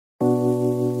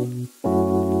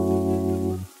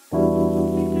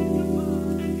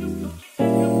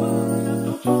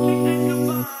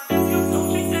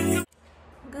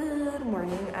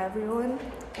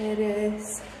It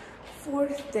is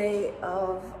 4th day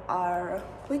of our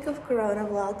week of Corona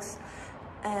vlogs,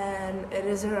 and it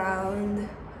is around,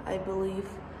 I believe,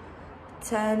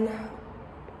 10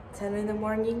 in the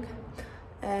morning,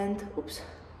 and oops,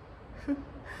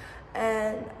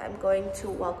 and I'm going to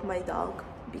walk my dog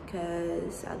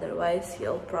because otherwise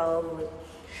he'll probably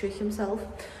shoot himself.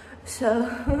 So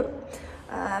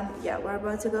yeah, we're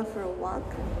about to go for a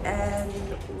walk, and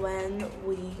when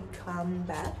we come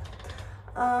back,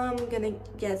 I'm gonna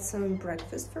get some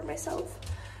breakfast for myself,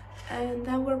 and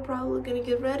then we're probably gonna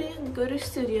get ready and go to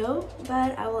studio,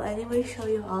 but I will anyway show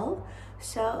you all,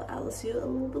 so I will see you a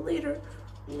little bit later.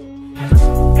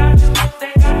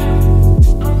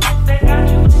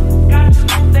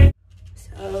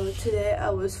 So today I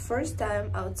was first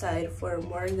time outside for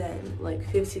more than like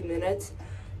 15 minutes,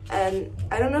 and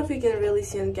I don't know if you can really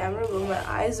see on camera, but my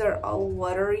eyes are all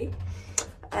watery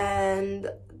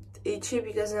and itchy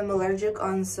because I'm allergic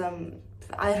on some,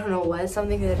 I don't know what,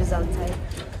 something that is outside.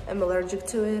 I'm allergic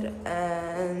to it,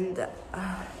 and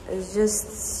it's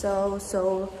just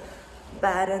so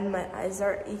bad, and my eyes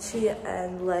are itchy,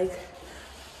 and like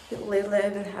lately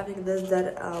I've been having this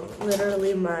that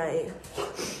literally my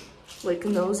like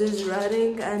nose is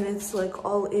running and it's like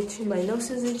all itchy. My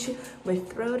nose is itchy, my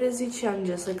throat is itchy, I'm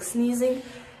just like sneezing.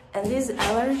 And these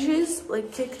allergies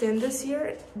like kicked in this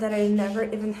year that I never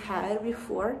even had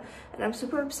before, and I'm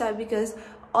super upset because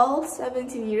all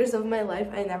 17 years of my life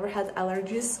I never had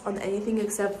allergies on anything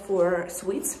except for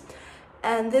sweets,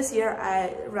 and this year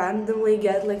I randomly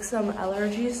get like some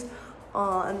allergies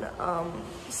on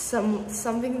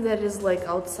something that is like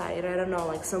outside. I don't know,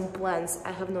 like some plants,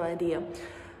 I have no idea,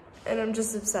 and I'm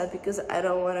just upset because I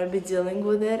don't want to be dealing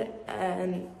with it.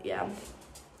 And yeah,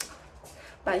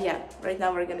 but yeah, right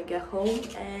now we're gonna get home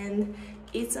and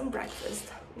eat some breakfast.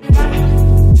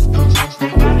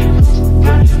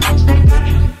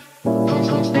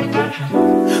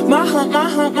 My hump, my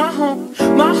hump, my hump,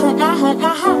 my hump, my hump,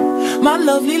 my hump. My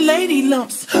lovely lady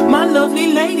lumps, my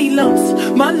lovely lady lumps,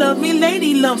 my lovely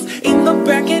lady lumps. In the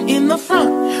back and in the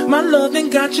front, my loving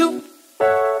got you.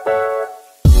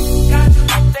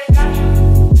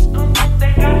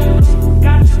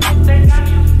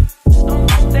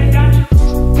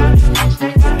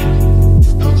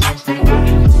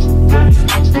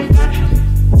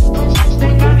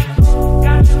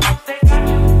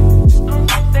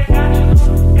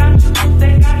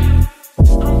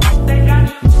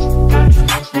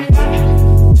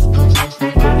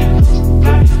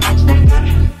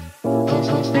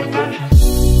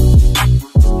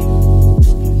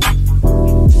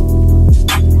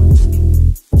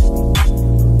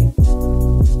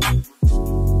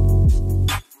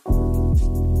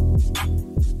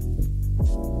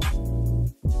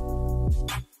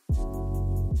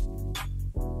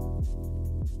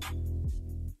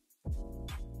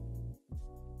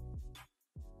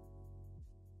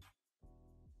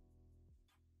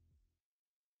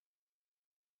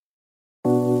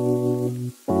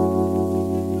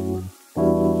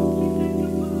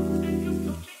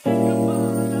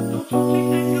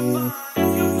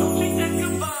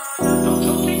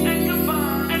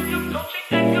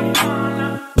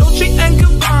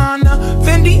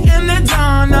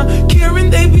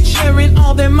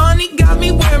 All their money got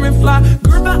me wearing fly.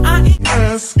 Girl, but I ain't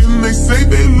asking. They say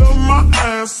they love my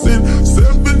ass in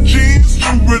 7 jeans,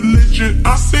 true religion.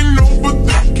 I say no, but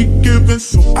they keep giving,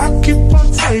 so I keep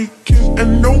on taking.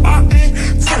 And no, I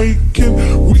ain't taking.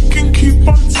 We can keep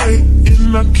on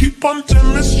taking. I keep on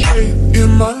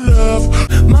demonstrating my love.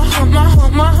 My hump, my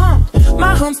hump, my hump,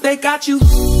 my humps, they got you.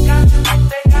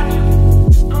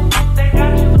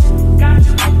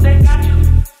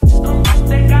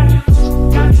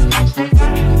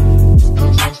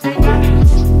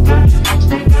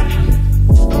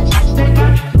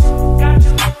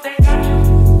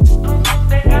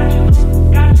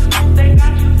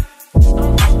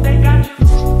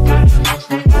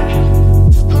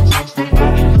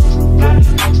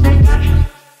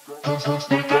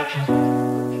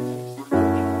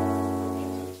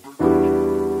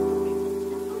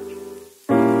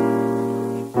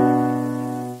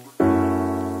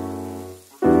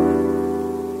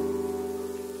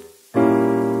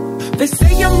 They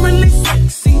say I'm really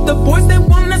sexy. The boys, they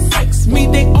wanna sex me.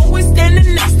 They always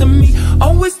standing next to me,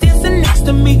 always dancing next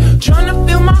to me, trying to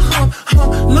feel my hump,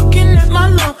 hump, looking at my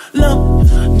lump, lump.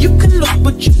 You can look,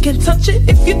 but you can't touch it.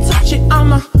 If you touch it,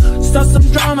 I'ma start some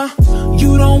drama.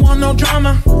 You don't want no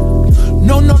drama,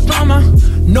 no drama,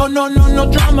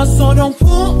 no drama. So don't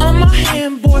pull on my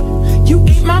hand, boy. You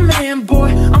ain't my man, boy.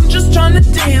 I'm just trying to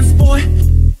dance, boy.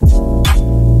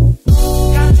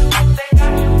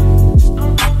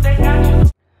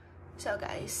 So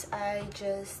guys, I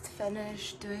just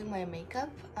finished doing my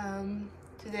makeup.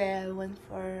 Today I went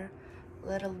for a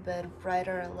little bit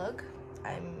brighter look.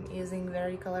 I'm using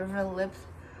very colorful lips.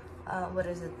 What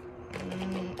is it?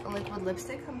 Liquid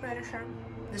lipstick, I'm pretty sure.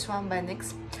 This one by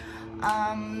NYX.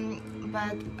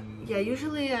 But yeah,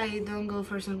 usually I don't go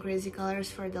for some crazy colors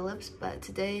for the lips, but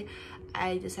today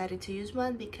I decided to use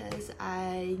one because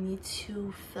I need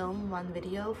to film one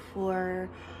video for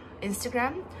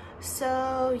Instagram.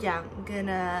 So yeah, I'm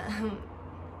gonna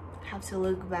have to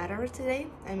look better today.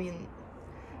 I mean,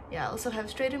 yeah, I also have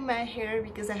straightened my hair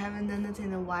because I haven't done it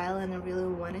in a while and I really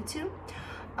wanted to.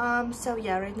 So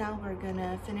yeah, right now we're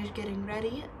gonna finish getting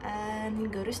ready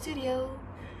and go to studio,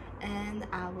 and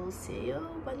I will see you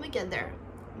when we get there.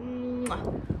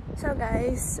 Mwah. So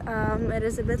guys, it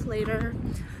is a bit later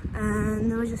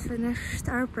and we just finished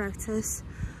our practice.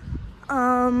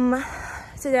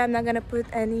 Today I'm not gonna put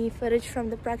any footage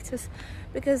from the practice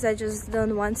because I just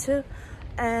don't want to,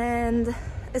 and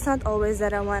it's not always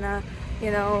that I wanna,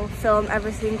 you know, film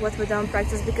everything what we do in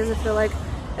practice, because I feel like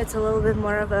it's a little bit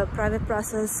more of a private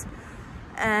process,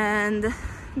 and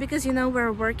because, you know,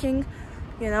 we're working,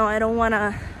 you know, I don't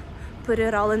wanna put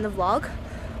it all in the vlog.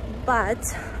 But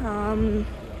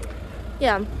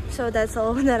yeah, so that's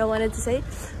all that I wanted to say.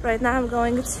 Right now I'm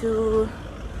going to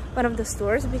one of the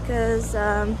stores because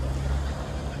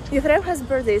Efrem has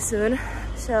birthday soon,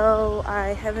 so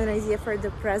I have an idea for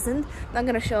the present. I'm not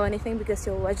gonna show anything because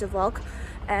you'll watch the vlog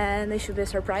and it should be a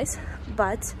surprise.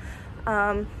 But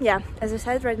yeah, as I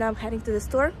said, right now I'm heading to the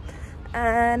store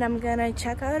and I'm gonna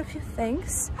check out a few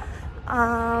things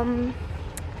that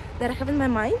I have in my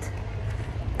mind,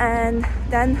 and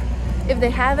then if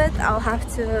they have it, I'll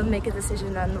have to make a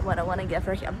decision on what I want to get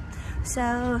for him.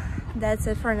 So that's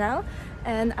it for now,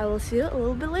 and I will see you a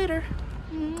little bit later.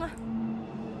 Mwah.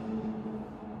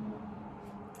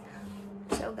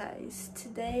 So guys,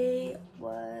 today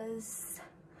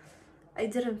I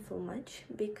didn't film much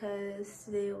because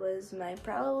today was my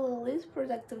probably least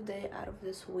productive day out of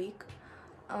this week.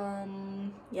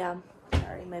 Yeah,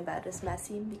 sorry, my bed is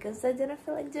messy because I didn't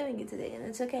feel like doing it today, and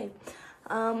it's okay.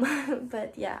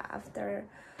 But yeah, after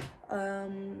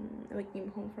we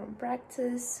came home from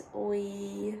practice,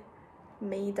 we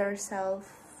made ourselves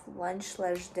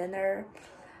lunch/dinner,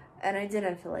 and I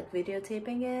didn't feel like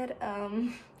videotaping it,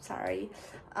 sorry.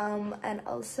 And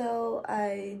also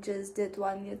I just did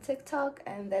one new TikTok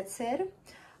and that's it.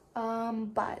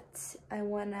 But I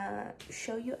wanna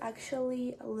show you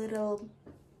actually a little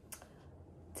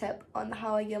tip on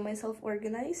how I get myself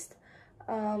organized.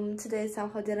 Today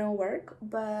somehow didn't work,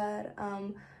 but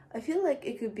I feel like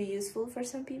it could be useful for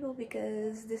some people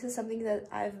because this is something that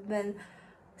I've been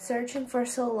searching for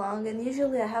so long, and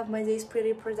usually I have my days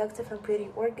pretty productive and pretty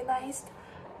organized,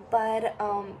 but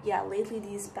yeah, lately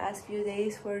these past few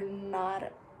days were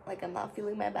not, like, I'm not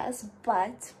feeling my best.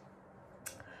 But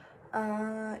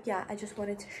yeah, I just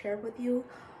wanted to share with you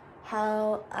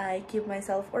how I keep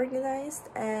myself organized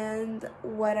and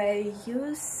what I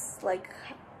use, like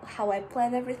how I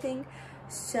plan everything.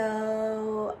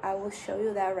 So I will show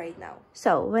you that right now.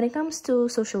 So when it comes to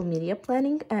social media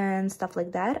planning and stuff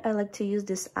like that, I like to use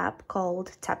this app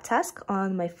called TapTask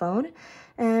on my phone,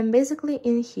 and basically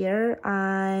in here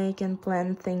I can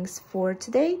plan things for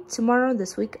today, tomorrow,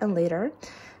 this week, and later.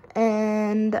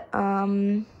 And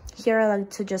here I like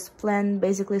to just plan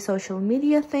basically social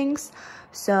media things.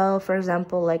 So for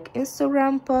example, like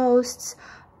Instagram posts,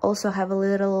 also have a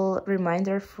little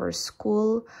reminder for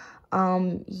school,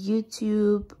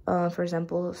 YouTube, for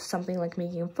example, something like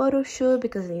making a photo shoot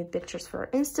because I need pictures for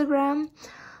Instagram.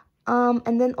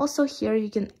 And then also here you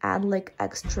can add like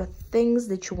extra things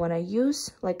that you want to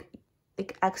use, like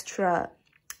extra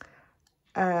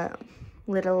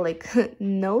little like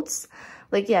notes,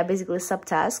 like, yeah, basically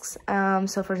subtasks.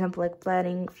 So for example, like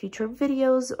planning future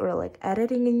videos or like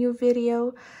editing a new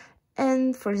video.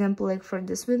 And for example, like for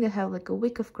this week I have like a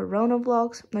week of Corona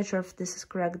vlogs. Not sure if this is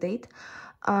correct date,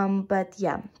 but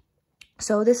yeah,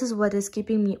 so this is what is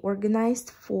keeping me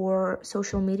organized for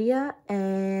social media,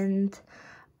 and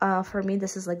for me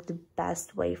this is like the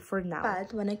best way for now.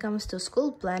 But when it comes to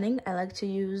school planning, I like to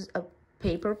use a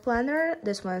paper planner.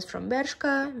 This one is from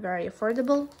Bershka, very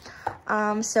affordable.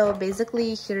 So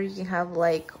basically here you can have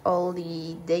like all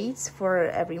the dates for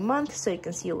every month, so you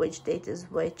can see which date is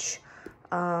which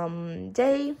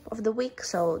day of the week.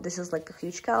 So this is like a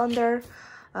huge calendar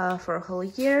for a whole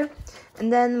year.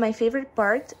 And then my favorite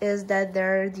part is that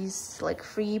there are these like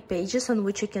free pages on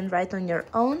which you can write on your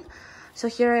own. So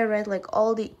here I write like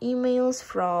all the emails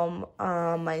from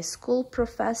my school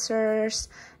professors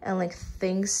and like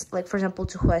things like, for example,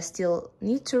 to who I still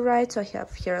need to write. So I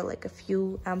have here like a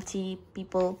few empty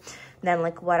people then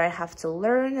like what I have to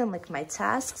learn and like my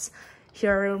tasks.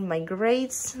 Here are my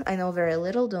grades. I know very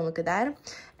little, don't look at that.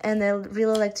 And I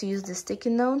really like to use the sticky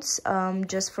notes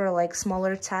just for like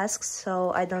smaller tasks,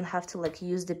 so I don't have to like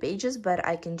use the pages, but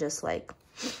I can just like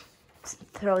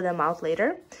throw them out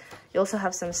later. You also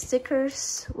have some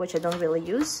stickers, which I don't really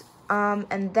use.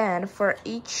 And then for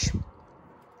each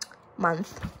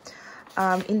month,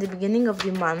 in the beginning of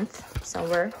the month,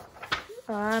 somewhere,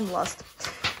 I'm lost.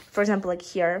 For example, like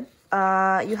here,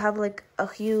 you have like a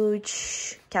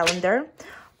huge calendar,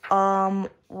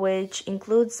 which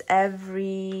includes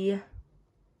every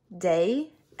day,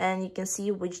 and you can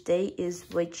see which day is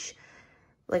which,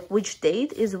 like which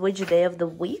date is which day of the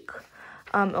week.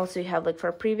 Also you have like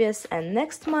for previous and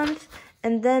next month,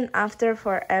 and then after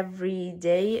for every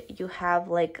day you have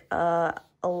like a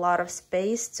lot of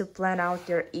space to plan out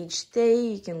your each day.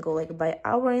 You can go like by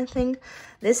hour and thing.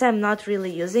 This I'm not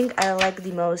really using. I like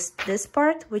the most this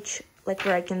part, which like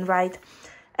where I can write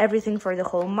everything for the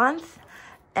whole month.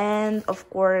 And of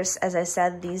course, as I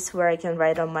said, these where I can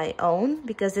write on my own,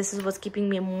 because this is what's keeping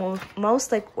me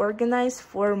most like organized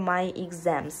for my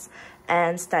exams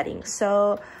and studying.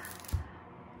 So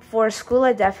for school,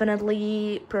 I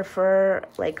definitely prefer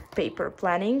like paper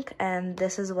planning, and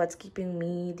this is what's keeping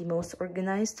me the most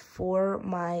organized for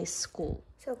my school.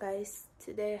 So guys,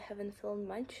 today I haven't filmed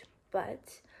much,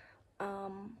 but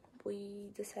we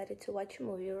decided to watch a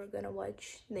movie. We're gonna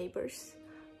watch Neighbors,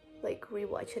 like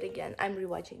rewatch it again. I'm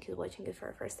rewatching it, watching it for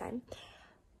the first time.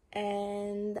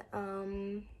 And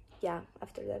yeah,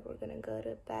 after that we're gonna go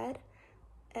to bed.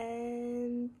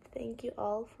 And thank you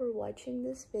all for watching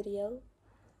this video.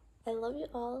 I love you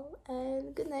all,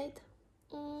 and good night.